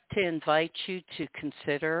I'd like to invite you to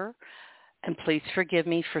consider, and please forgive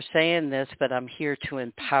me for saying this, but I'm here to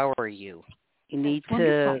empower you. You need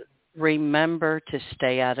to remember to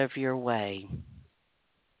stay out of your way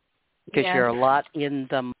because you're a lot in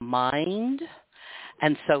the mind.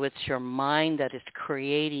 And so it's your mind that is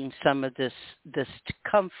creating some of this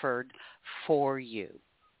discomfort for you.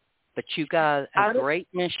 But you got a great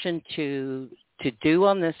mission to do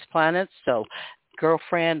on this planet. So,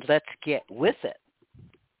 girlfriend, let's get with it.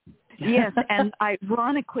 Yes, and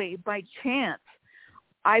ironically, by chance,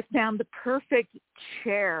 I found the perfect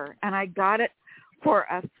chair, and I got it for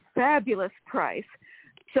a fabulous price.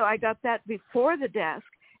 So I got that before the desk,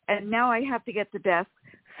 and now I have to get the desk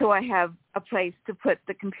so I have a place to put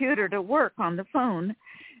the computer to work on the phone.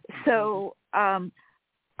 So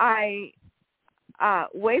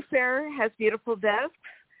Wayfair has beautiful desks.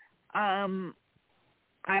 I'm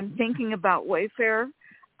thinking about Wayfair.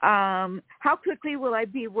 How quickly will I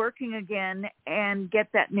be working again and get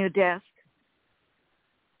that new desk?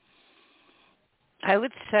 I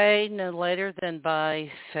would say no later than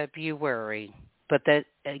by February. But that,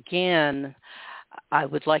 again, I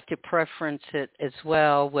would like to preference it as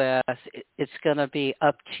well with it's going to be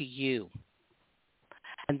up to you.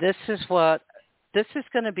 And this is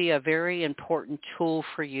going to be a very important tool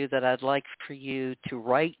for you that I'd like for you to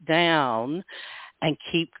write down and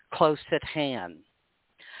keep close at hand.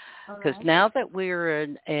 Because now that we're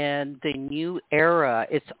in the new era,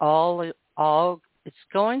 it's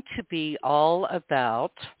going to be all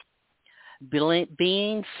about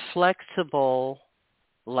being flexible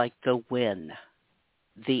like the wind,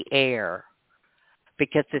 the air,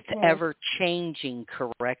 because it's ever changing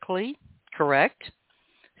correct?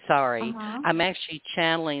 Sorry. I'm actually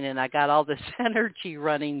channeling and I got all this energy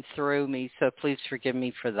running through me, so please forgive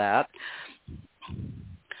me for that.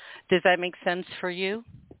 Does that make sense for you?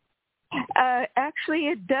 Actually,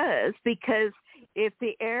 it does, because if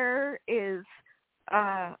the air is,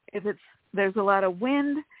 there's a lot of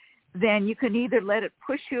wind, then you can either let it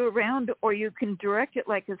push you around or you can direct it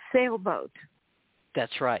like a sailboat.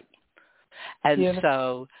 That's right. And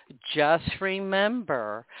so just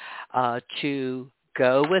remember to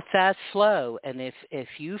go with that flow. And if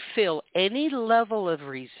you feel any level of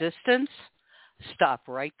resistance, stop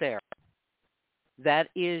right there. That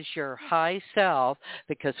is your high self,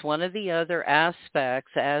 because one of the other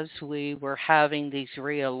aspects as we were having these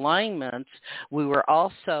realignments, we were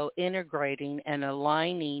also integrating and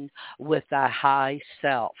aligning with the high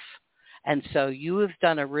self. And so you have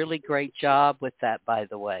done a really great job with that, by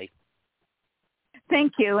the way.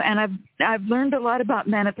 Thank you. And I've learned a lot about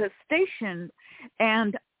manifestation,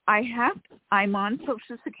 and I'm on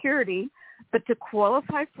Social Security, but to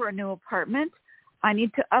qualify for a new apartment, I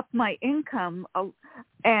need to up my income,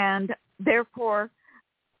 and therefore,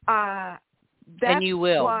 that's and you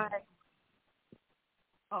will. why.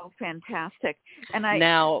 Oh, fantastic! And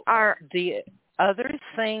the other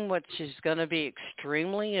thing which is going to be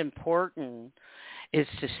extremely important is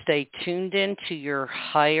to stay tuned into your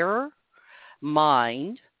higher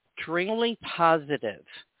mind, extremely positive.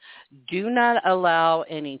 Do not allow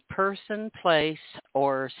any person, place,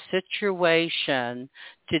 or situation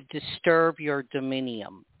to disturb your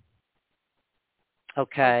dominium.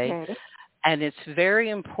 Okay? And it's very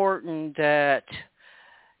important that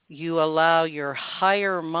you allow your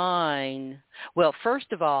higher mind, well,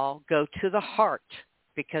 first of all, go to the heart,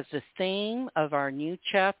 because the theme of our new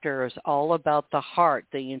chapter is all about the heart,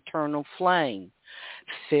 the internal flame.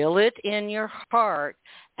 Feel it in your heart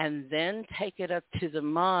and then take it up to the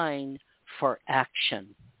mind for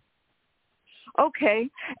action. Okay,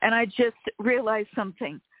 and I just realized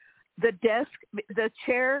something. The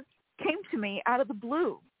chair came to me out of the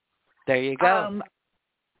blue. There you go.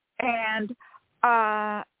 And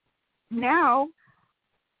now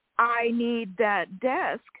I need that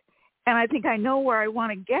desk, and I think I know where I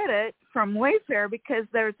want to get it from Wayfair, because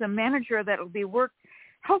there's a manager that will be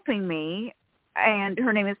helping me, and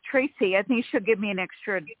her name is Tracy. I think she'll give me an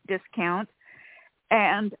extra discount.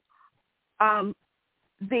 And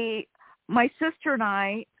my sister and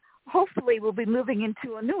I hopefully will be moving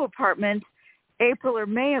into a new apartment April or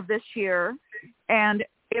May of this year, and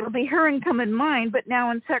it'll be her income and mine. But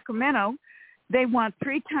now in Sacramento, they want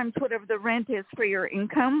 3 times whatever the rent is for your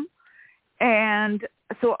income, and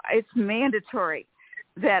so it's mandatory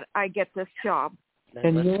that I get this job.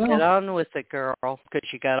 Then let's get on with it, girl, because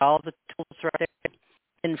you got all the tools right there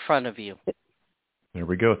in front of you. There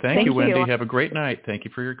we go. Thank you, Wendy. Have a great night. Thank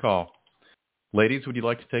you for your call. Ladies, would you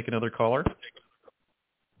like to take another caller?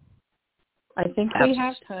 I think we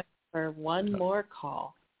have time for one more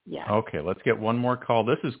call. Yeah. Okay, let's get one more call.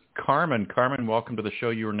 This is Carmen. Carmen, welcome to the show.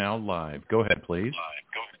 You are now live. Go ahead, please.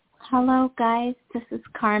 Hello, guys. This is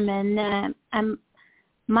Carmen.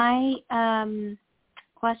 My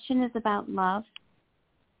question is about love.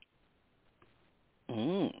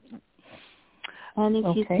 Mm. And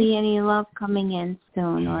if you see any love coming in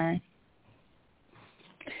soon, or...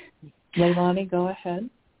 Leilani, go ahead.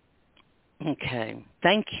 Okay.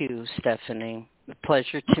 Thank you, Stephanie. A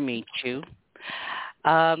pleasure to meet you.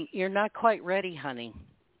 You're not quite ready, honey.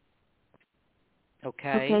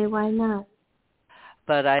 Okay? Okay, why not?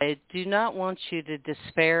 But I do not want you to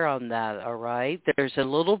despair on that, all right? There's a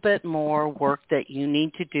little bit more work that you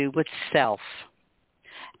need to do with self.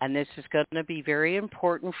 And this is going to be very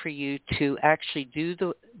important for you to actually do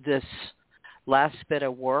this last bit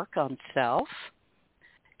of work on self.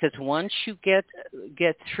 Because once you get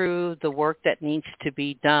through the work that needs to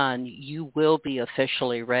be done, you will be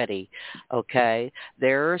officially ready, okay?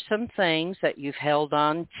 There are some things that you've held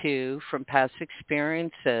on to from past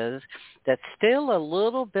experiences that's still a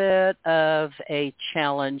little bit of a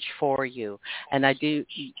challenge for you. And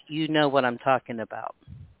you know what I'm talking about.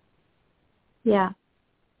 Yeah.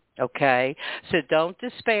 Okay? So don't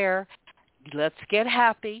despair. Let's get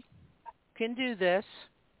happy. You can do this.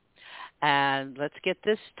 And let's get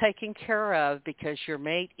this taken care of, because your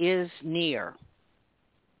mate is near.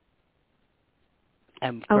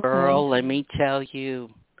 And girl, let me tell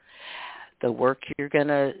you, the work you're going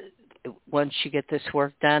to, once you get this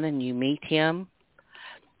work done and you meet him,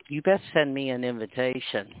 you best send me an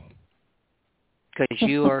invitation. Because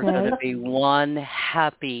you are going to be one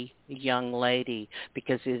happy young lady.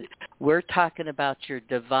 Because we're talking about your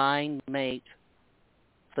divine mate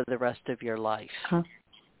for the rest of your life. Huh.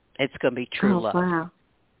 It's going to be true love. Wow.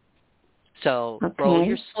 So roll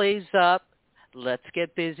your sleeves up. Let's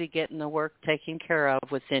get busy getting the work taken care of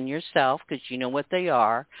within yourself, because you know what they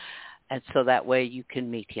are. And so that way you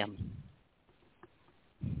can meet him.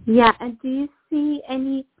 Yeah, and is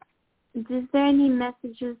there any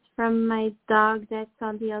messages from my dog that's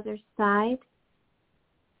on the other side?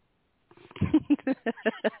 He's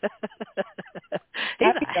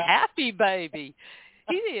a happy baby.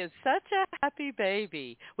 He is such a happy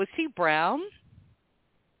baby. Was he brown?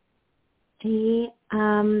 He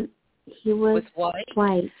was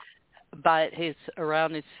white. But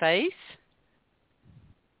around his face?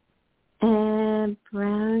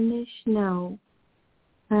 Brownish, no.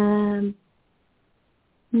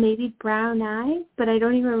 Maybe brown eyes, but I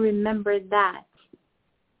don't even remember that.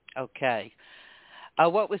 Okay.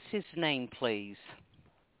 What was his name, please?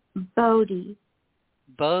 Bodie.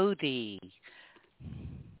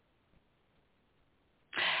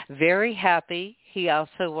 very happy. He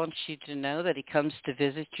also wants you to know that he comes to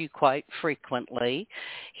visit you quite frequently.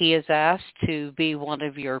 He is asked to be one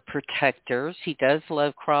of your protectors. He does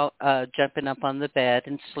love jumping up on the bed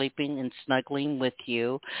and sleeping and snuggling with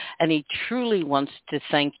you. And he truly wants to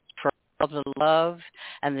thank you for all the love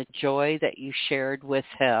and the joy that you shared with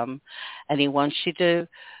him. And he wants you to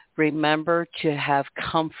remember to have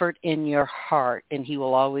comfort in your heart, and he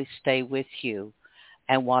will always stay with you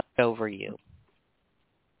and watch over you.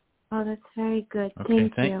 Oh, that's very good. Okay,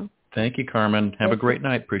 Thank you. Thank you, Carmen. Have a great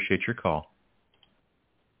night. Appreciate your call.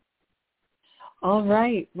 All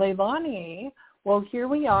right, Leilani. Well, here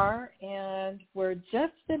we are, and we're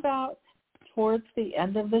just about towards the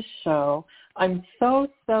end of the show. I'm so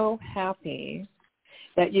happy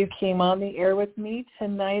that you came on the air with me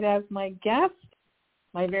tonight as my guest,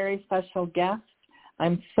 my very special guest.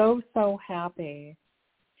 I'm so happy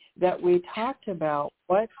that we talked about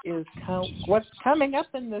what's coming up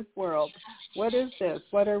in this world. What is this?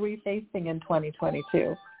 What are we facing in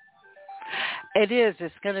 2022? It is.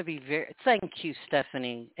 It's going to be thank you,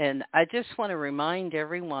 Stephanie. And I just want to remind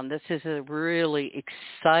everyone this is a really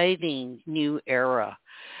exciting new era.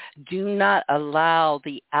 Do not allow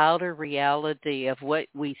the outer reality of what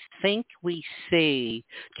we think we see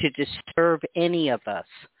to disturb any of us.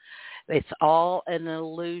 It's all an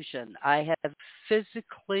illusion. I have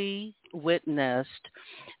physically witnessed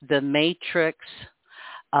the matrix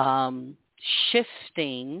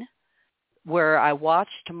shifting, where I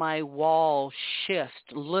watched my wall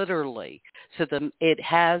shift literally. So it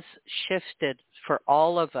has shifted for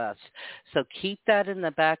all of us. So keep that in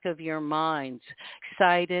the back of your minds.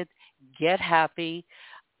 Excited, get happy.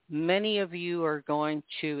 Many of you are going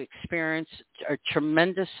to experience a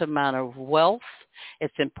tremendous amount of wealth.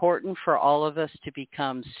 It's important for all of us to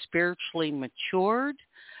become spiritually matured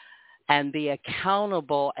and be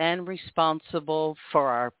accountable and responsible for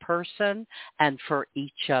our person and for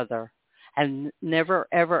each other. And never,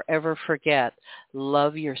 ever, ever forget,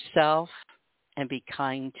 love yourself and be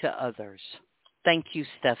kind to others. Thank you,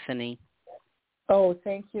 Stephanie. Oh,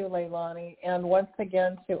 thank you, Leilani. And once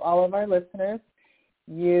again, to all of our listeners,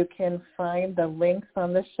 you can find the links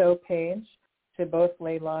on the show page to both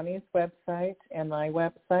Leilani's website and my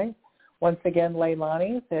website. Once again,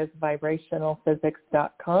 Leilani's is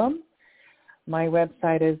vibrationalphysics.com. My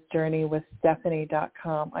website is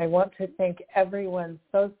journeywithstephanie.com. I want to thank everyone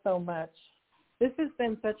so much. This has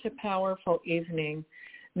been such a powerful evening,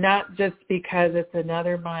 not just because it's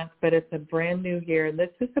another month, but it's a brand new year. And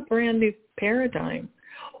this is a brand new paradigm.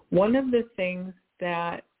 One of the things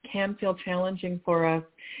that can feel challenging for us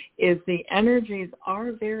is the energies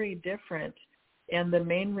are very different. And the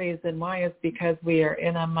main reason why is because we are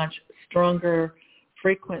in a much stronger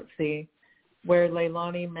frequency. Where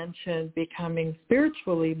Leilani mentioned becoming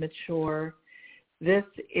spiritually mature, this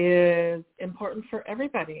is important for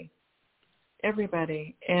everybody.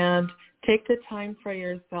 And take the time for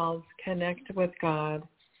yourselves, connect with God,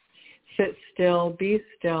 sit still, be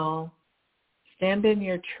still, stand in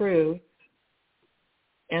your truth,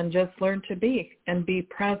 and just learn to be and be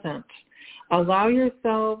present. Allow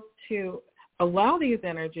yourselves to allow these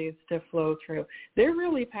energies to flow through. They're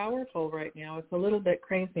really powerful right now. It's a little bit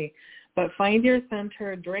crazy. But find your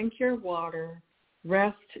center, drink your water,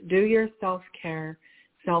 rest, do your self-care,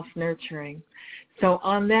 self-nurturing. So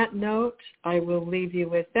on that note, I will leave you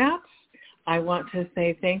with that. I want to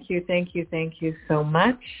say thank you so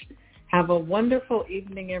much. Have a wonderful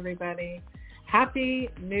evening, everybody. Happy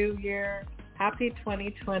New Year. Happy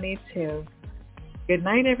 2022. Good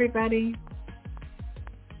night, everybody.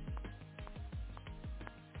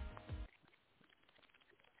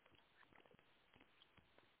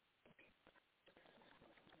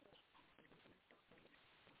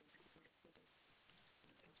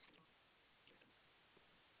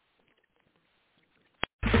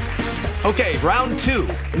 Okay, round two.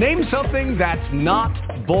 Name something that's not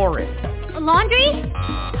boring. A laundry?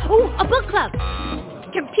 Ooh, a book club.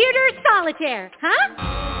 Computer solitaire, huh?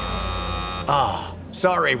 Ah,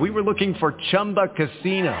 sorry, we were looking for Chumba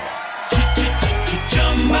Casino.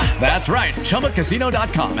 That's right,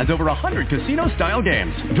 ChumbaCasino.com has over 100 casino-style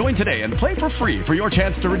games. Join today and play for free for your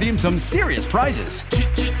chance to redeem some serious prizes.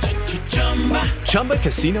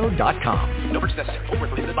 ChumbaCasino.com. No purchase necessary. Void where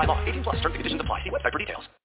prohibited by law. 18+. Terms and conditions apply. See website for details.